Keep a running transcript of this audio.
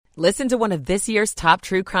Listen to one of this year's top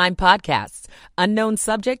true crime podcasts. Unknown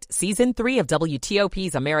Subject, Season 3 of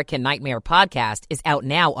WTOP's American Nightmare podcast is out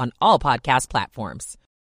now on all podcast platforms.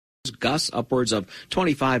 Gusts upwards of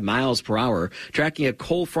 25 miles per hour, tracking a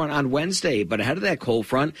cold front on Wednesday. But ahead of that cold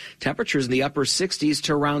front, temperatures in the upper 60s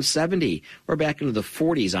to around 70. We're back into the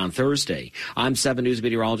 40s on Thursday. I'm 7 News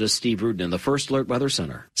meteorologist Steve Rudin in the First Alert Weather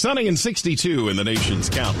Center. Sunny and 62 in the nation's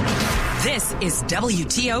capital. This is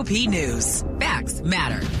WTOP News. Facts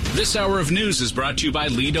matter. This hour of news is brought to you by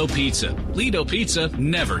Lido Pizza. Lido Pizza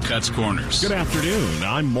never cuts corners. Good afternoon.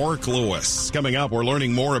 I'm Mark Lewis. Coming up, we're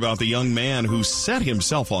learning more about the young man who set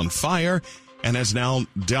himself on fire and has now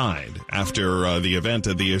died after the event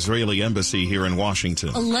at the Israeli embassy here in Washington.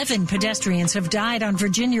 11 pedestrians have died on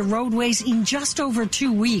Virginia roadways in just over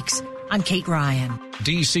 2 weeks. I'm Kate Ryan.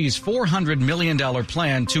 D.C.'s $400 million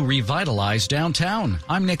plan to revitalize downtown.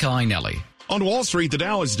 I'm Nick Einelli. On Wall Street, the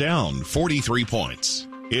Dow is down 43 points.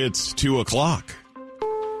 It's 2 o'clock.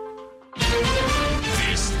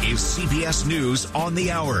 This is CBS News on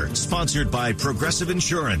the Hour, sponsored by Progressive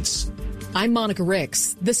Insurance. I'm Monica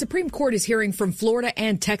Ricks. The Supreme Court is hearing from Florida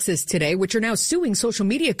and Texas today, which are now suing social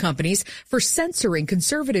media companies for censoring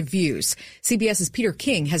conservative views. CBS's Peter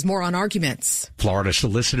King has more on arguments. Florida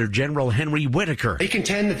Solicitor General Henry Whitaker. They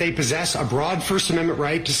contend that they possess a broad First Amendment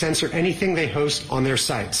right to censor anything they host on their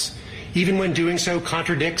sites, even when doing so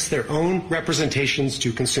contradicts their own representations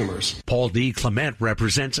to consumers. Paul D. Clement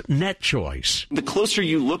represents NetChoice. The closer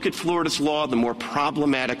you look at Florida's law, the more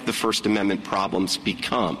problematic the First Amendment problems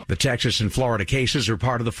become. The Texas and Florida cases are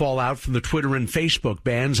part of the fallout from the Twitter and Facebook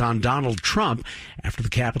bans on Donald Trump after the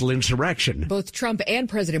Capitol insurrection. Both Trump and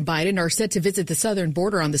President Biden are set to visit the southern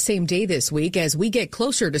border on the same day this week as we get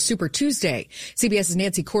closer to Super Tuesday. CBS's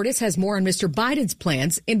Nancy Cordes has more on Mr. Biden's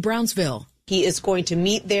plans in Brownsville. He is going to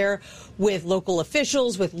meet there with local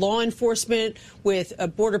officials, with law enforcement, with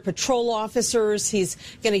Border Patrol officers. He's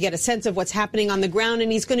going to get a sense of what's happening on the ground,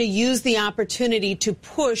 and he's going to use the opportunity to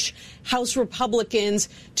push House Republicans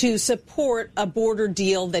to support a border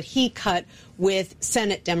deal that he cut with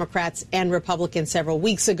Senate Democrats and Republicans several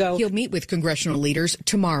weeks ago. He'll meet with congressional leaders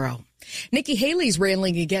tomorrow. Nikki Haley's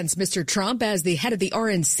railing against Mr. Trump as the head of the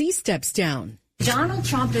RNC steps down. Donald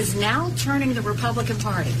Trump is now turning the Republican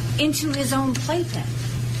Party into his own playpen.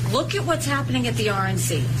 Look at what's happening at the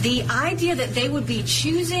RNC. The idea that they would be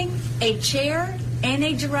choosing a chair and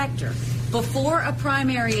a director before a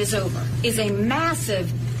primary is over is a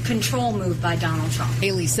massive control move by Donald Trump.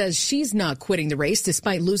 Haley says she's not quitting the race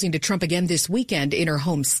despite losing to Trump again this weekend in her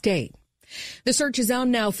home state. The search is on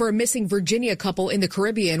now for a missing Virginia couple in the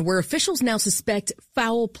Caribbean where officials now suspect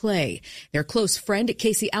foul play. Their close friend,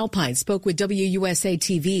 Casey Alpine, spoke with WUSA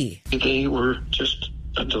TV. They were just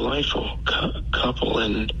a delightful couple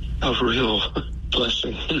and a real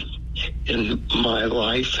blessing in my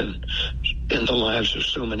life and in the lives of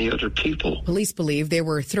so many other people. Police believe they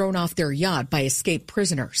were thrown off their yacht by escaped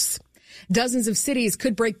prisoners. Dozens of cities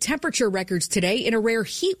could break temperature records today in a rare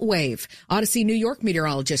heat wave. Odyssey, New York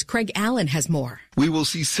meteorologist Craig Allen has more. We will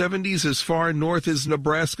see 70s as far north as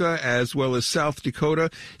Nebraska as well as South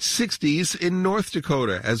Dakota, 60s in North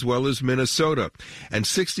Dakota as well as Minnesota, and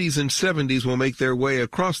 60s and 70s will make their way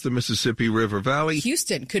across the Mississippi River Valley.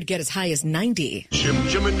 Houston could get as high as 90.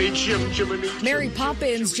 Mary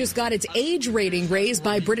Poppins just got its age rating raised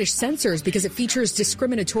by British censors because it features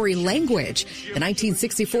discriminatory language. The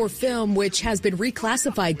 1964 film, which has been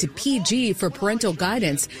reclassified to PG for parental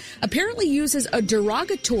guidance, apparently uses a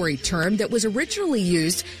derogatory term that was originally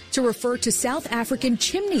used to refer to South African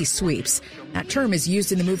chimney sweeps. That term is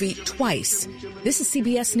used in the movie twice. This is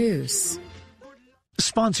CBS News.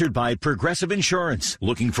 Sponsored by Progressive Insurance.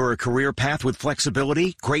 Looking for a career path with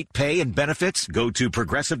flexibility, great pay, and benefits? Go to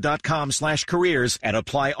progressive.com/careers and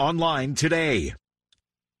apply online today.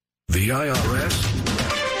 The IRS.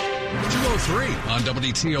 2:03 on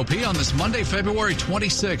WTOP on this Monday, February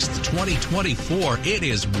 26th, 2024. It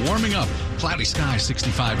is warming up. Cloudy skies,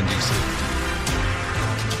 65 in D.C.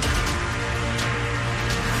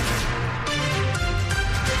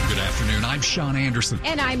 Good afternoon. I'm Sean Anderson.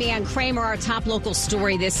 And I'm Ann Kramer. Our top local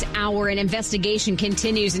story this hour. An investigation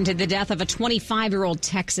continues into the death of a 25-year-old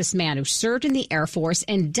Texas man who served in the Air Force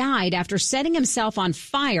and died after setting himself on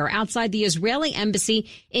fire outside the Israeli embassy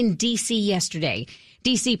in D.C. yesterday.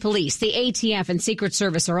 D.C. police, the ATF, and Secret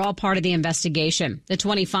Service are all part of the investigation. The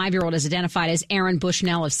 25-year-old is identified as Aaron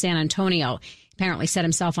Bushnell of San Antonio. He apparently set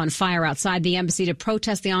himself on fire outside the embassy to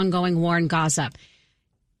protest the ongoing war in Gaza.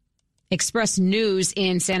 Express News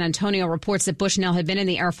in San Antonio reports that Bushnell had been in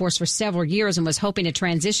the Air Force for several years and was hoping to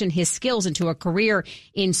transition his skills into a career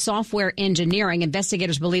in software engineering.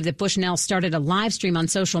 Investigators believe that Bushnell started a live stream on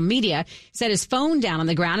social media, set his phone down on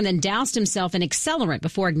the ground, and then doused himself in accelerant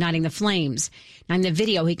before igniting the flames. Now, in the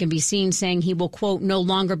video, he can be seen saying he will, quote, no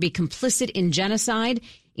longer be complicit in genocide.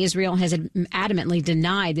 Israel has adamantly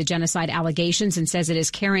denied the genocide allegations and says it is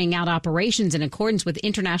carrying out operations in accordance with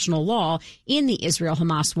international law in the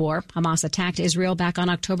Israel-Hamas war. Hamas attacked Israel back on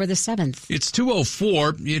October the 7th. It's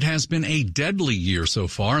 2:04. It has been a deadly year so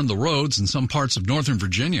far on the roads in some parts of northern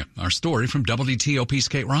Virginia. Our story from WTOP's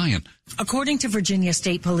Kate Ryan. According to Virginia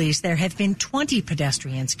State Police, there have been 20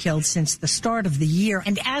 pedestrians killed since the start of the year.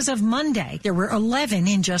 And as of Monday, there were 11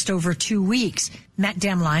 in just over 2 weeks. Matt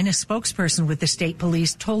Demline, a spokesperson with the state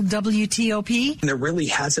police, told WTOP. There really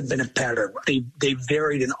hasn't been a pattern. They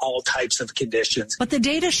varied in all types of conditions. But the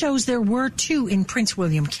data shows there were 2 in Prince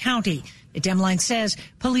William County. The Demline says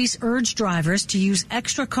police urge drivers to use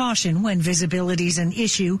extra caution when visibility is an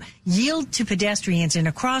issue, yield to pedestrians in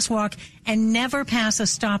a crosswalk, and never pass a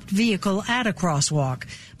stopped vehicle at a crosswalk.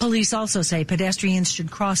 Police also say pedestrians should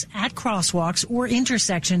cross at crosswalks or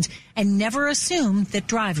intersections and never assume that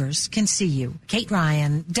drivers can see you. Kate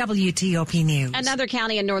Ryan, WTOP News. Another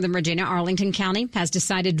county in Northern Virginia, Arlington County, has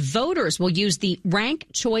decided voters will use the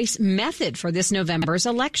ranked choice method for this November's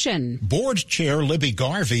election. Board Chair Libby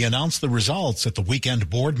Garvey announced the results at the weekend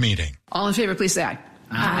board meeting. All in favor, please say aye.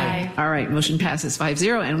 Aye. All right, motion passes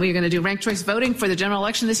 5-0, and we're going to do ranked choice voting for the general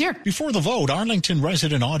election this year. Before the vote, Arlington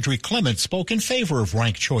resident Audrey Clement spoke in favor of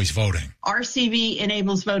ranked choice voting. RCV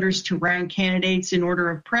enables voters to rank candidates in order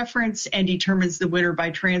of preference and determines the winner by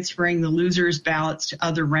transferring the loser's ballots to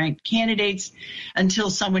other ranked candidates until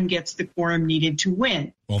someone gets the quorum needed to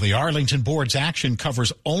win. While the Arlington Board's action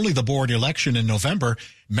covers only the board election in November,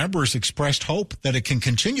 members expressed hope that it can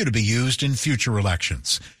continue to be used in future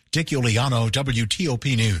elections. Dick Iuliano,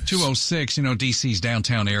 WTOP News. 2:06, D.C.'s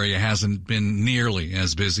downtown area hasn't been nearly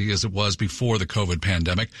as busy as it was before the COVID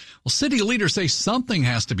pandemic. Well, city leaders say something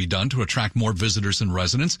has to be done to attract more visitors and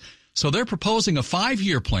residents. So they're proposing a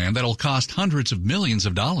 5-year plan that'll cost hundreds of millions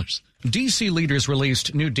of dollars. D.C. leaders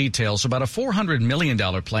released new details about a $400 million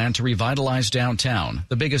plan to revitalize downtown.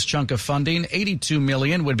 The biggest chunk of funding, $82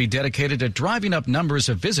 million, would be dedicated to driving up numbers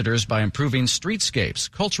of visitors by improving streetscapes,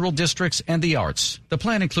 cultural districts, and the arts. The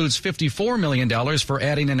plan includes $54 million for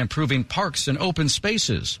adding and improving parks and open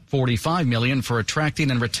spaces, $45 million for attracting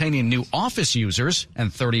and retaining new office users, and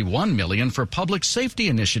 $31 million for public safety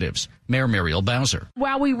initiatives. Mayor Muriel Bowser.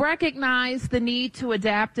 While we recognize the need to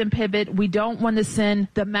adapt and pivot, we don't want to send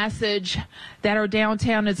the message that our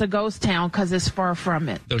downtown is a ghost town, because it's far from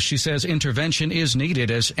it. Though she says intervention is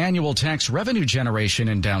needed, as annual tax revenue generation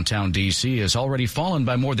in downtown D.C. has already fallen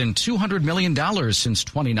by more than $200 million since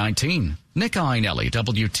 2019. Nick Iannelli,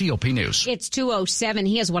 WTOP News. It's 2:07.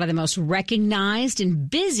 He is one of the most recognized and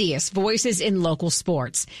busiest voices in local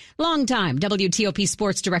sports. Longtime WTOP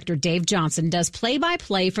sports director Dave Johnson does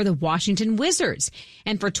play-by-play for the Washington Wizards.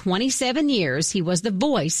 And for 27 years, he was the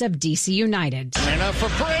voice of D.C. United. And up for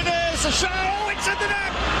Paredes, a shot. Oh, it's in the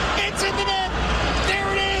net. It's in the net.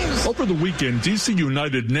 There it is. Over the weekend, D.C.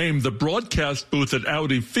 United named the broadcast booth at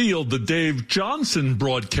Audi Field the Dave Johnson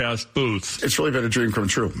broadcast booth. It's really been a dream come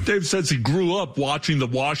true. Dave says he grew up watching the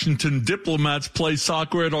Washington Diplomats play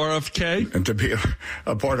soccer at RFK. And to be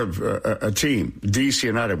a part of a team, D.C.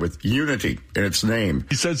 United, with unity in its name.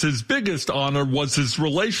 He says his biggest honor was his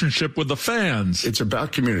relationship with the fans. It's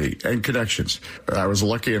about community and connections. I was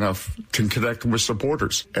lucky enough to connect with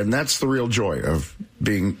supporters, and that's the real joy of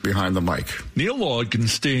being behind the mic. Neil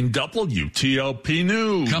Augenstein, WTOP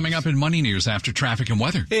News. Coming up in Money News after traffic and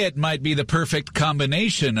weather. It might be the perfect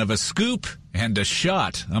combination of a scoop and a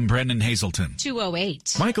shot. I'm Brendan Hazelton.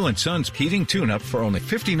 2:08. Michael and Son's heating tune-up for only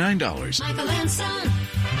 $59. Michael and Son.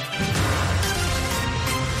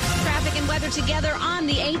 Traffic and weather together on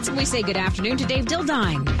the 8th. And we say good afternoon to Dave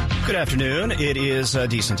Dildine. Good afternoon. It is a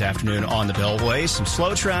decent afternoon on the Beltway. Some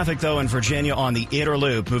slow traffic, though, in Virginia on the Inner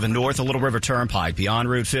Loop, moving north a Little River Turnpike beyond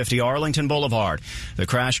Route 50, Arlington Boulevard. The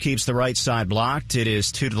crash keeps the right side blocked. It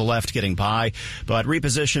is 2 to the left getting by, but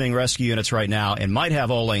repositioning rescue units right now and might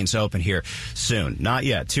have all lanes open here soon. Not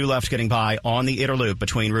yet. 2 left getting by on the Inner Loop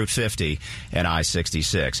between Route 50 and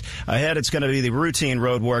I-66. Ahead, it's going to be the routine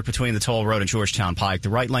road work between the Toll Road and Georgetown Pike. The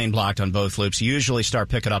right lane blocked on both loops. Usually start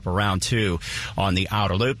picking up around 2 on the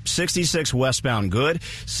outer loop. 66 westbound good,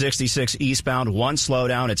 66 eastbound, 1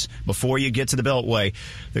 slowdown. It's before you get to the Beltway.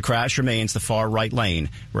 The crash remains, the far right lane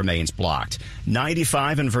remains blocked.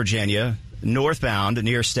 95 in Virginia. Northbound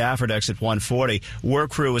near Stafford, exit 140.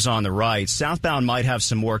 Work crew is on the right. Southbound might have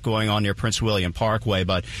some work going on near Prince William Parkway,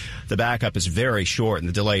 but the backup is very short and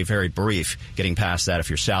the delay very brief getting past that if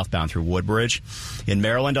you're southbound through Woodbridge. In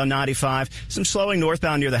Maryland on 95, some slowing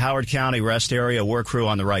northbound near the Howard County rest area. Work crew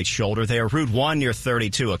on the right shoulder there. Route 1 near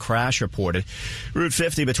 32, a crash reported. Route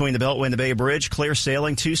 50 between the Beltway and the Bay Bridge, clear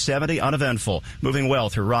sailing. 270, uneventful. Moving well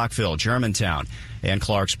through Rockville, Germantown, and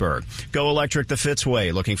Clarksburg. Go electric the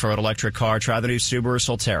Fitzway. Looking for an electric car? Try the new Subaru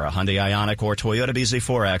Solterra, Hyundai Ioniq, or Toyota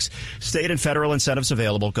BZ4X. State and federal incentives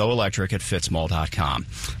available. Go electric at fitzmall.com.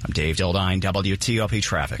 I'm Dave Dildine, WTOP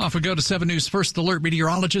Traffic. Off we go to 7 News First Alert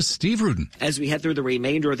meteorologist Steve Rudin. As we head through the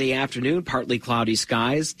remainder of the afternoon, partly cloudy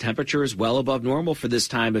skies. Temperatures well above normal for this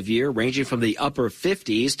time of year, ranging from the upper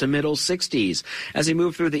 50s to middle 60s. As we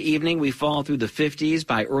move through the evening, we fall through the 50s.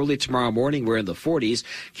 By early tomorrow morning, we're in the 40s.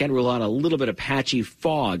 Can rule out a little bit of patchy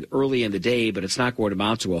fog early in the day, but it's not going to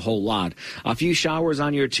amount to a whole lot. A few showers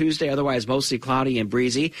on your Tuesday, otherwise mostly cloudy and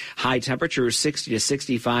breezy. High temperatures 60 to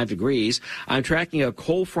 65 degrees. I'm tracking a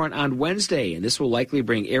cold front on Wednesday, and this will likely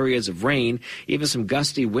bring areas of rain, even some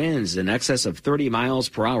gusty winds in excess of 30 miles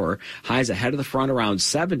per hour. Highs ahead of the front around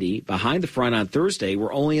 70. Behind the front on Thursday,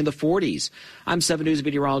 we're only in the 40s. I'm 7 News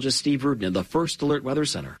meteorologist Steve Rudin in the First Alert Weather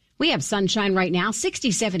Center. We have sunshine right now,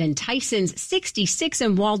 67 in Tysons, 66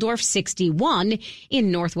 in Waldorf, 61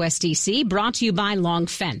 in Northwest D.C. Brought to you by Long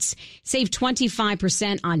Fence. Save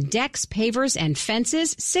 25% on decks, pavers, and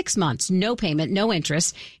fences. 6 months, no payment, no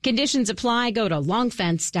interest. Conditions apply. Go to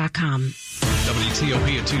longfence.com.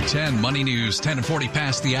 WTOP at 2:10, Money News, 10 and 40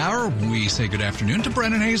 past the hour. We say good afternoon to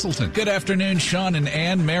Brennan Hazelton. Good afternoon, Sean and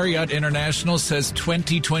Ann. Marriott International says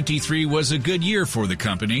 2023 was a good year for the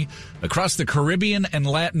company across the Caribbean and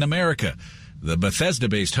Latin America. The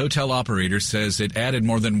Bethesda-based hotel operator says it added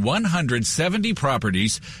more than 170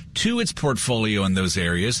 properties to its portfolio in those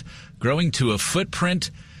areas, growing its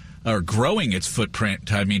footprint,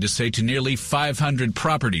 to nearly 500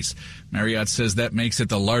 properties. Marriott says that makes it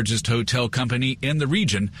the largest hotel company in the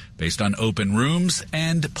region based on open rooms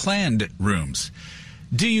and planned rooms.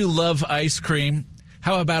 Do you love ice cream?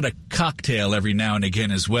 How about a cocktail every now and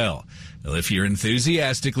again as well? Well, if you're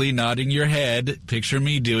enthusiastically nodding your head, picture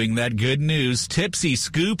me doing that. Good news. Tipsy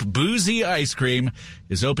Scoop Boozy Ice Cream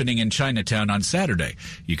is opening in Chinatown on Saturday.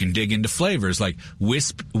 You can dig into flavors like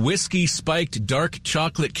whiskey spiked dark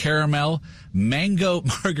chocolate caramel, mango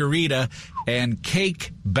margarita, and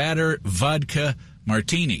cake batter vodka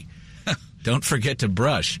martini. Don't forget to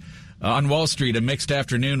brush. On Wall Street, a mixed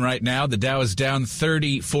afternoon right now. The Dow is down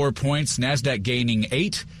 34 points, NASDAQ gaining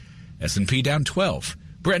 8, S&P down 12.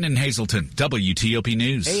 Brennan Hazelton, WTOP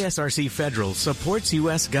News. ASRC Federal supports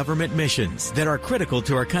U.S. government missions that are critical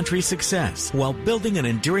to our country's success while building an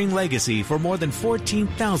enduring legacy for more than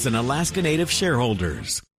 14,000 Alaska Native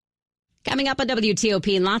shareholders. Coming up on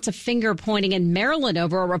WTOP, lots of finger pointing in Maryland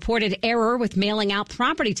over a reported error with mailing out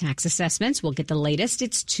property tax assessments. We'll get the latest.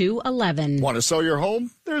 It's 2:11. Want to sell your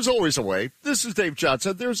home? There's always a way. This is Dave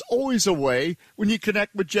Johnson. There's always a way when you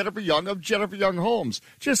connect with Jennifer Young of Jennifer Young Homes.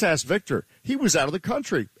 Just ask Victor. He was out of the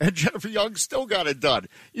country, and Jennifer Young still got it done.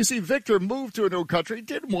 You see, Victor moved to a new country,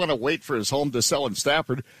 didn't want to wait for his home to sell in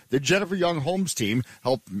Stafford. The Jennifer Young Homes team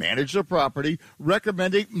helped manage the property,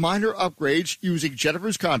 recommending minor upgrades using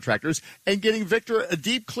Jennifer's contractors, and getting Victor a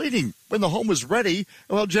deep cleaning. When the home was ready,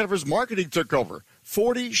 well, Jennifer's marketing took over.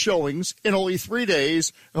 40 showings in only 3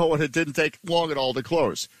 days. Oh, and it didn't take long at all to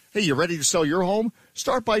close. Hey, you ready to sell your home?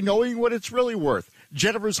 Start by knowing what it's really worth.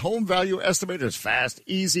 Jennifer's home value estimator is fast,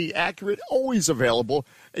 easy, accurate, always available.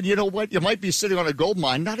 And you know what? You might be sitting on a gold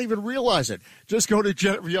mine, not even realize it. Just go to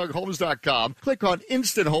JenniferYoungHomes.com, click on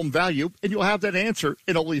Instant Home Value, and you'll have that answer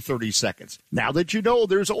in only 30 seconds. Now that you know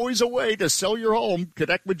there's always a way to sell your home,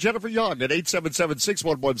 connect with Jennifer Young at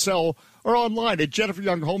 877-611-SELL or online at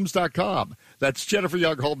JenniferYoungHomes.com. That's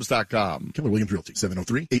JenniferYoungHomes.com. Keller Williams Realty,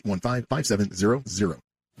 703-815-5700.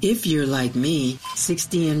 If you're like me,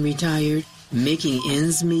 60 and retired, making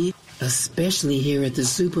ends meet, especially here at the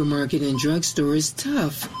supermarket and drugstore, is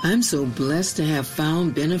tough. I'm so blessed to have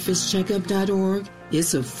found BenefitsCheckup.org.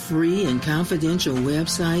 It's a free and confidential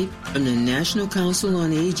website from the National Council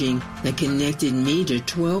on Aging that connected me to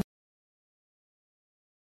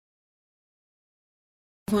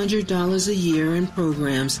 $1,200 a year in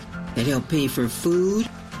programs that help pay for food,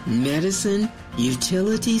 medicine,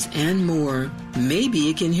 utilities, and more. Maybe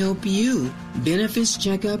it can help you.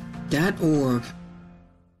 BenefitsCheckup.org.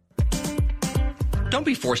 Don't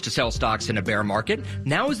be forced to sell stocks in a bear market.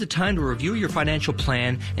 Now is the time to review your financial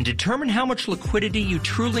plan and determine how much liquidity you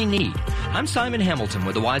truly need. I'm Simon Hamilton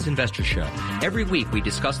with the Wise Investor Show. Every week we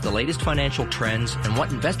discuss the latest financial trends and what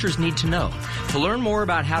investors need to know. To learn more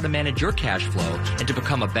about how to manage your cash flow and to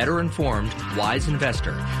become a better informed, wise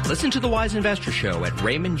investor, listen to the Wise Investor Show at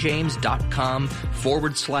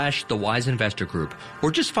raymondjames.com/The Wise Investor Group, or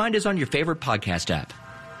just find us on your favorite podcast app.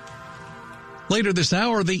 Later this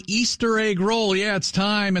hour, the Easter egg roll. Yeah, it's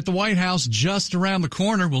time at the White House, just around the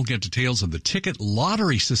corner. We'll get details of the ticket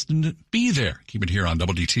lottery system to be there. Keep it here on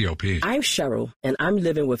WTOP. I'm Cheryl, and I'm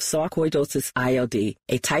living with sarcoidosis ILD,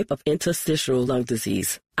 a type of interstitial lung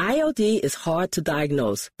disease. ILD is hard to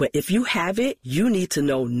diagnose, but if you have it, you need to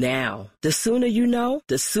know now. The sooner you know,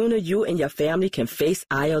 the sooner you and your family can face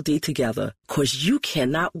ILD together, because you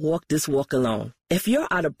cannot walk this walk alone. If you're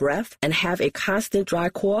out of breath and have a constant dry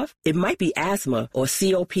cough, it might be asthma or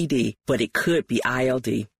COPD, but it could be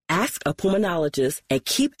ILD. Ask a pulmonologist and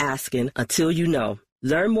keep asking until you know.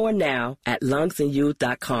 Learn more now at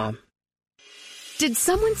lungsandyou.com. Did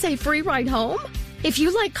someone say free ride home? If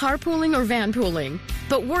you like carpooling or vanpooling,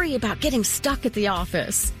 but worry about getting stuck at the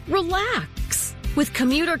office, relax. With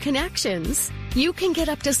Commuter Connections, you can get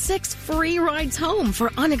up to 6 free rides home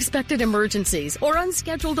for unexpected emergencies or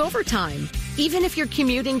unscheduled overtime, even if you're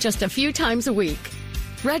commuting just a few times a week.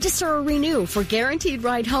 Register or renew for Guaranteed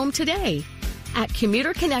Ride Home today at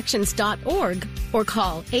commuterconnections.org or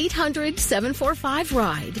call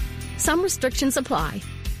 800-745-RIDE. Some restrictions apply.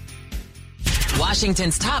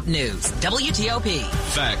 Washington's top news, WTOP.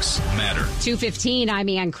 Facts matter. 2:15, I'm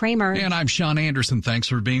Ann Kramer. And I'm Sean Anderson. Thanks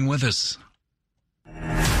for being with us.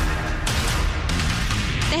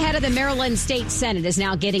 The head of the Maryland State Senate is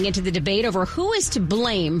now getting into the debate over who is to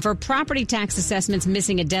blame for property tax assessments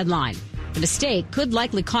missing a deadline. The mistake could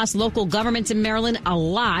likely cost local governments in Maryland a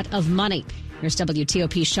lot of money. Here's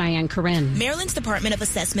WTOP's Cheyenne Corinne. Maryland's Department of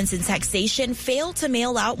Assessments and Taxation failed to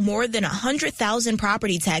mail out more than 100,000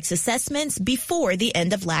 property tax assessments before the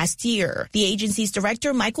end of last year. The agency's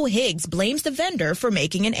director, Michael Higgs, blames the vendor for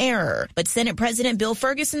making an error. But Senate President Bill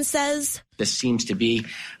Ferguson says, this seems to be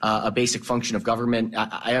a basic function of government.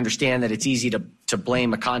 I understand that it's easy to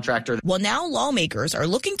blame a contractor. Well, now lawmakers are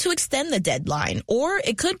looking to extend the deadline, or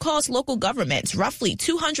it could cost local governments roughly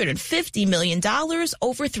 $250 million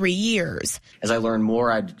over 3 years. As I learn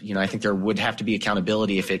more, I think there would have to be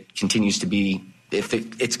accountability if it continues to be, if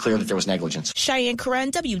it's clear that there was negligence. Cheyenne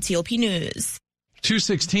Corinne, WTOP News.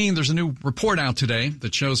 2:16, there's a new report out today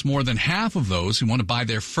that shows more than half of those who want to buy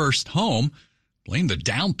their first home blame the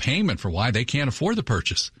down payment for why they can't afford the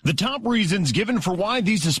purchase. The top reasons given for why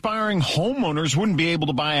these aspiring homeowners wouldn't be able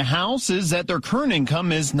to buy a house is that their current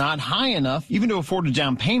income is not high enough even to afford a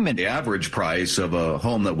down payment. The average price of a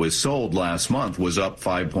home that was sold last month was up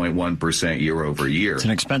 5.1% year over year. It's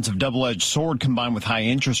an expensive double-edged sword combined with high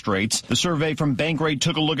interest rates. The survey from Bankrate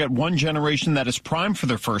took a look at one generation that is primed for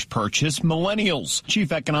their first purchase, millennials.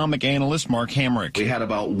 Chief Economic Analyst Mark Hamrick. We had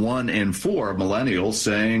about 1 in 4 millennials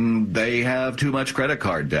saying they have too much credit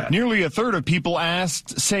card debt. Nearly a third of people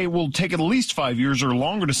asked say it will take at least 5 years or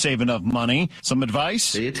longer to save enough money. Some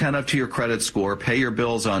advice? Be attentive to your credit score, pay your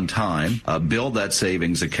bills on time, build that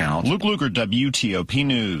savings account. Luke Luker, WTOP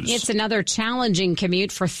News. It's another challenging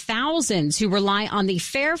commute for thousands who rely on the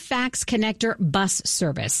Fairfax Connector bus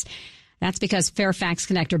service. That's because Fairfax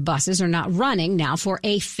Connector buses are not running now for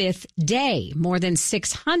a 5th day. More than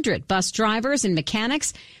 600 bus drivers and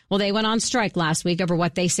mechanics, well, they went on strike last week over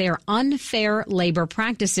what they say are unfair labor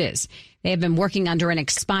practices. They have been working under an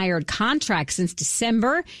expired contract since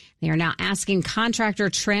December. They are now asking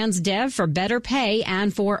contractor Transdev for better pay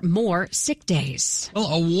and for more sick days.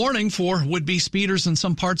 Well, a warning for would-be speeders in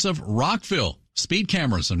some parts of Rockville. Speed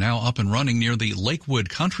cameras are now up and running near the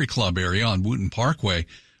Lakewood Country Club area on Wooten Parkway.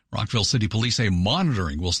 Rockville City Police say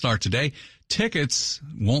monitoring will start today. Tickets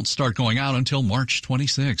won't start going out until March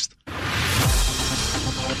 26th.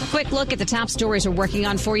 Quick look at the top stories we're working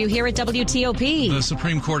on for you here at WTOP. The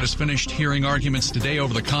Supreme Court has finished hearing arguments today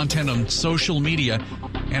over the content on social media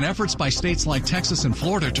and efforts by states like Texas and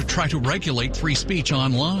Florida to try to regulate free speech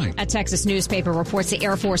online. A Texas newspaper reports the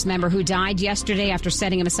Air Force member who died yesterday after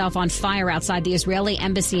setting himself on fire outside the Israeli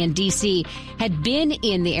embassy in D.C. had been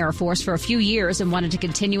in the Air Force for a few years and wanted to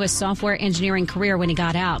continue his software engineering career when he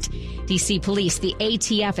got out. D.C. police, the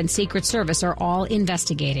ATF, and Secret Service are all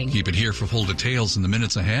investigating. Keep it here for full details in the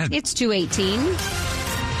minutes ahead. It's 2:18.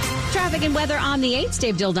 Traffic and weather on the 8th.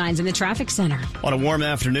 Dave Dildines in the traffic center. On a warm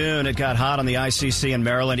afternoon, it got hot on the ICC in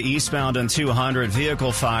Maryland. Eastbound on 200,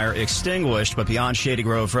 vehicle fire extinguished, but beyond Shady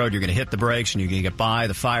Grove Road, you're going to hit the brakes and you're going to get by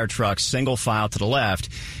the fire truck single file to the left.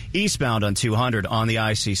 Eastbound on 200 on the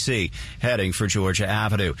ICC, heading for Georgia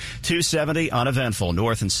Avenue. 270 uneventful,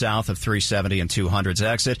 north and south of 370 and 200's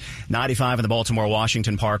exit. 95 in the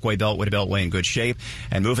Baltimore-Washington Parkway, Beltway to Beltway in good shape.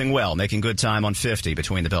 And moving well, making good time on 50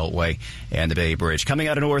 between the Beltway and the Bay Bridge. Coming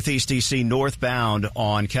out of Northeast D.C., northbound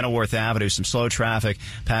on Kenilworth Avenue, some slow traffic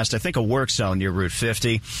past, I think, a work zone near Route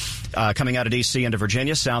 50. Coming out of D.C. into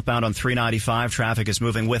Virginia, southbound on 395, traffic is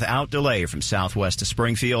moving without delay from southwest to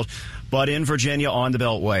Springfield. But in Virginia on the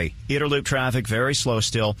Beltway, Interloop traffic very slow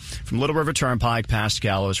still from Little River Turnpike past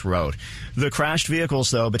Gallows Road. The crashed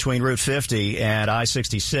vehicles, though, between Route 50 and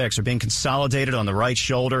I-66 are being consolidated on the right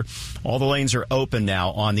shoulder. All the lanes are open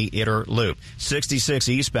now on the Interloop. 66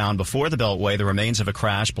 eastbound before the Beltway, the remains of a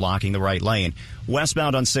crash blocking the right lane.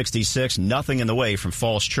 Westbound on 66, nothing in the way from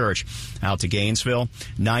Falls Church out to Gainesville.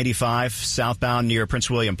 95 southbound near Prince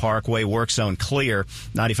William Parkway, work zone clear.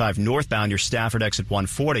 95 northbound near Stafford exit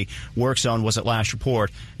 140. Work zone was at last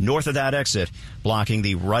report north of that exit, blocking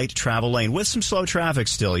the right travel lane with some slow traffic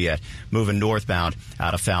still yet. Moving northbound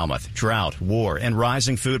out of Falmouth. Drought, war, and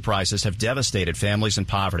rising food prices have devastated families in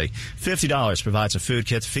poverty. $50 provides a food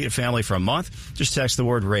kit to feed a family for a month. Just text the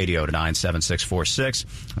word radio to 97646.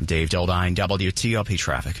 I'm Dave Dildine, WTOP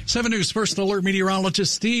Traffic. 7 News First Alert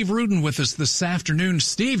meteorologist Steve Rudin with us this afternoon.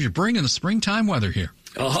 Steve, you're bringing the springtime weather here.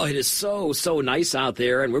 Oh, it is so nice out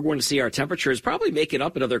there, and we're going to see our temperatures probably make it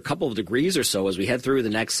up another couple of degrees or so as we head through the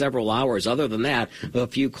next several hours. Other than that, a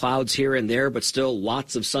few clouds here and there, but still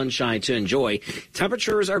lots of sunshine to enjoy.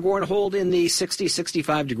 Temperatures are going to hold in the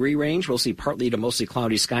 60-65 degree range. We'll see partly to mostly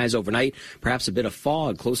cloudy skies overnight, perhaps a bit of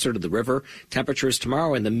fog closer to the river. Temperatures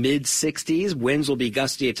tomorrow in the mid-60s. Winds will be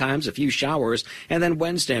gusty at times, a few showers, and then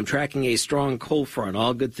Wednesday I'm tracking a strong cold front.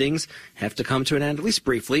 All good things have to come to an end, at least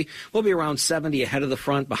briefly. We'll be around 70 ahead of the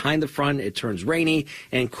front. Behind the front, it turns rainy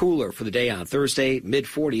and cooler for the day on Thursday,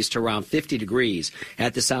 mid-40s to around 50 degrees.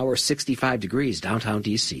 At this hour, 65 degrees downtown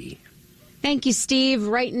D.C. Thank you, Steve.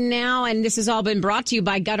 Right now, and this has all been brought to you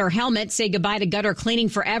by Gutter Helmet. Say goodbye to gutter cleaning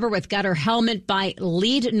forever with Gutter Helmet by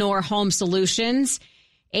Leadnor Home Solutions.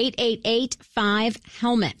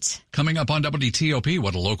 888-5-HELMET. Coming up on WTOP,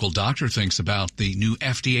 what a local doctor thinks about the new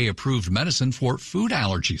FDA-approved medicine for food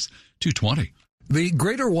allergies. 2:20. The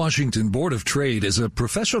Greater Washington Board of Trade is a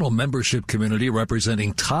professional membership community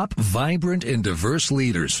representing top, vibrant, and diverse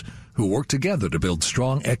leaders who work together to build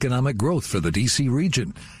strong economic growth for the D.C.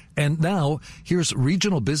 region. And now, here's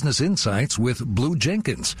Regional Business Insights with Blue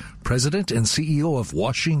Jenkins, President and CEO of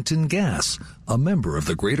Washington Gas, a member of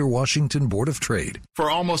the Greater Washington Board of Trade.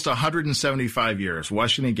 For almost 175 years,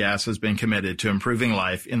 Washington Gas has been committed to improving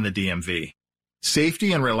life in the DMV.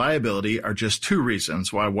 Safety and reliability are just two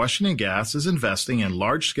reasons why Washington Gas is investing in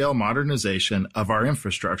large-scale modernization of our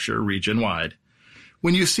infrastructure region-wide.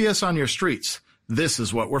 When you see us on your streets, this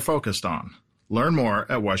is what we're focused on. Learn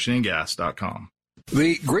more at WashingtonGas.com.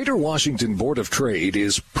 The Greater Washington Board of Trade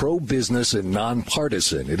is pro-business and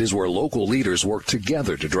nonpartisan. It is where local leaders work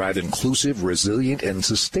together to drive inclusive, resilient, and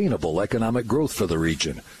sustainable economic growth for the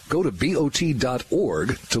region. Go to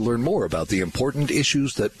BOT.org to learn more about the important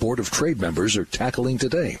issues that Board of Trade members are tackling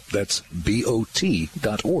today. That's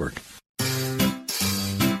BOT.org.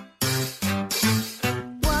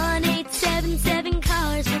 1-877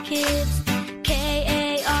 Cars for Kids.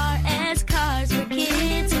 KARS Cars for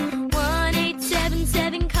Kids.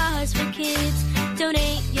 1-877 Cars for Kids.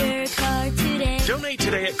 Donate your car today. Donate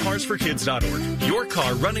today at carsforkids.org. Your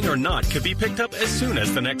car, running or not, could be picked up as soon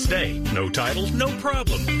as the next day. No title, no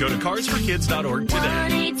problem. Go to carsforkids.org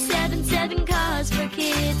today. 1-877 Cars for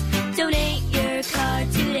Kids. Donate your car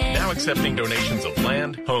today. Now accepting donations of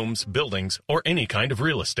land, homes, buildings, or any kind of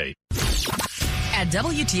real estate. At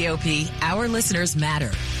WTOP, our listeners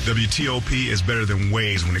matter. WTOP is better than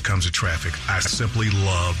Waze when it comes to traffic. I simply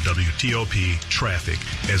love WTOP traffic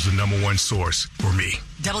as the number one source for me.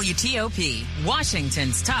 WTOP,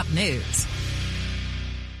 Washington's top news.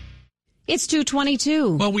 It's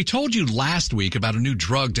 2:22. Well, we told you last week about a new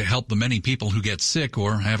drug to help the many people who get sick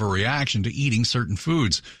or have a reaction to eating certain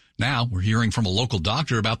foods. Now we're hearing from a local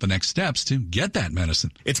doctor about the next steps to get that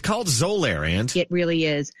medicine. It's called Xolair, and it really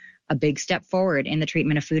is a big step forward in the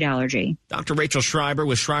treatment of food allergy. Dr. Rachel Schreiber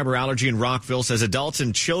with Schreiber Allergy in Rockville says adults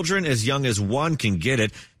and children as young as 1 can get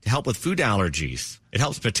it to help with food allergies. It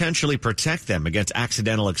helps potentially protect them against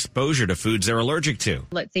accidental exposure to foods they're allergic to.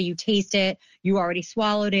 Let's say you taste it, you already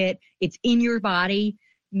swallowed it, it's in your body.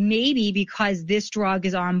 maybe because this drug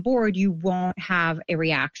is on board, you won't have a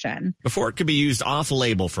reaction. Before it could be used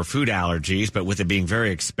off-label for food allergies, but with it being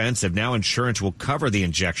very expensive, now insurance will cover the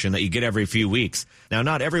injection that you get every few weeks. Now,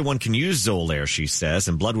 not everyone can use Xolair, she says,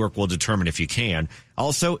 and blood work will determine if you can.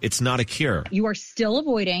 Also, it's not a cure. You are still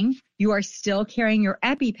avoiding. You are still carrying your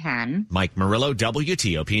EpiPen. Mike Murillo,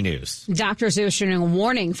 WTOP News. Doctors are issuing a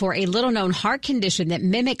warning for a little-known heart condition that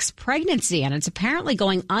mimics pregnancy, and it's apparently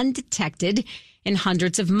going undetected in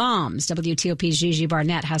hundreds of moms. WTOP's Gigi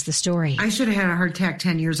Barnett has the story. I should have had a heart attack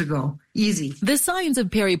 10 years ago. Easy. The signs of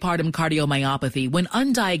peripartum cardiomyopathy went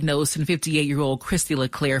undiagnosed in 58-year-old Christy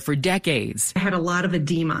LeClaire for decades. I had a lot of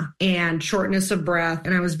edema and shortness of breath,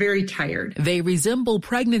 and I was very tired. They resemble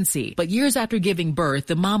pregnancy, but years after giving birth,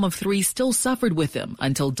 the mom of three still suffered with them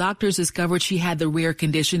until doctors discovered she had the rare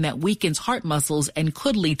condition that weakens heart muscles and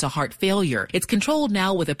could lead to heart failure. It's controlled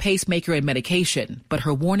now with a pacemaker and medication, but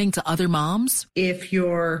her warning to other moms? If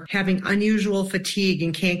you're having unusual fatigue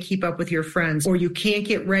and can't keep up with your friends, or you can't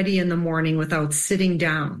get ready in the morning without sitting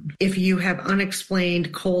down, if you have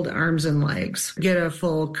unexplained cold arms and legs, get a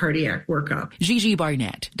full cardiac workup. Gigi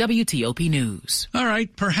Barnett, WTOP News. All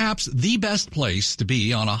right, perhaps the best place to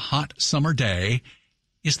be on a hot summer day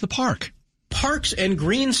is the park. Parks and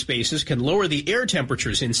green spaces can lower the air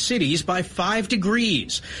temperatures in cities by 5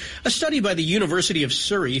 degrees. A study by the University of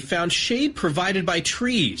Surrey found shade provided by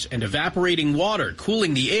trees and evaporating water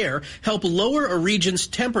cooling the air help lower a region's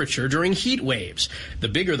temperature during heat waves. The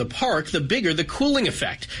bigger the park, the bigger the cooling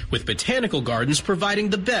effect, with botanical gardens providing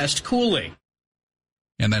the best cooling.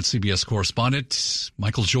 And that's CBS correspondent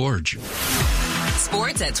Michael George.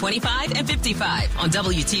 Sports at 25 and 55 on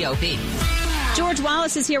WTOP. George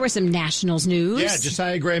Wallace is here with some Nationals news. Yeah,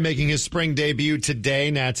 Josiah Gray making his spring debut today.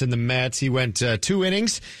 Nats and the Mets. He went 2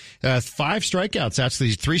 innings, 5 strikeouts.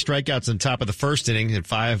 Actually, 3 strikeouts on top of the first inning, and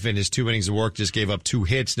 5 in his 2 innings of work. Just gave up 2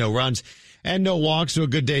 hits, no runs, and no walks. So a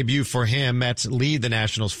good debut for him. Mets lead the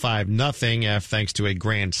Nationals 5-0, thanks to a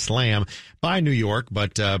grand slam by New York.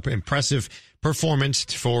 But impressive performance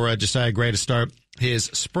for Josiah Gray to start his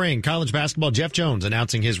spring. College basketball, Jeff Jones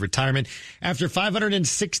announcing his retirement after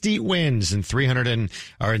 560 wins in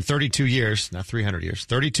 32 years, not 300 years,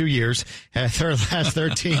 32 years, their last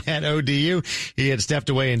 13 at ODU. He had stepped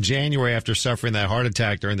away in January after suffering that heart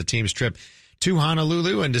attack during the team's trip to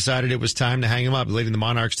Honolulu and decided it was time to hang him up, leading the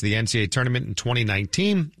Monarchs to the NCAA tournament in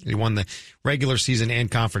 2019. He won the regular season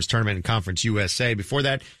and conference tournament in Conference USA. Before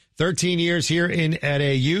that, 13 years here at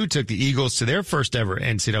AU, took the Eagles to their first ever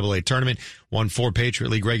NCAA tournament, won 4 Patriot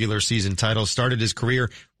League regular season titles, started his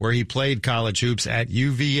career where he played college hoops at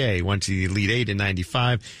UVA, went to the Elite Eight in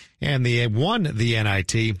 95, and they won the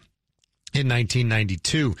NIT in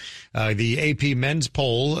 1992. The AP men's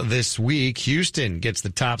poll this week, Houston gets the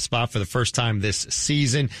top spot for the first time this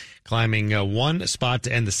season, climbing 1 spot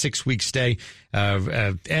to end the 6-week stay,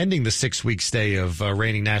 ending the 6-week stay of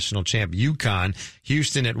reigning national champ UConn.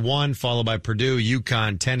 Houston at 1, followed by Purdue,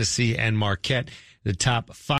 UConn, Tennessee, and Marquette, the top 5.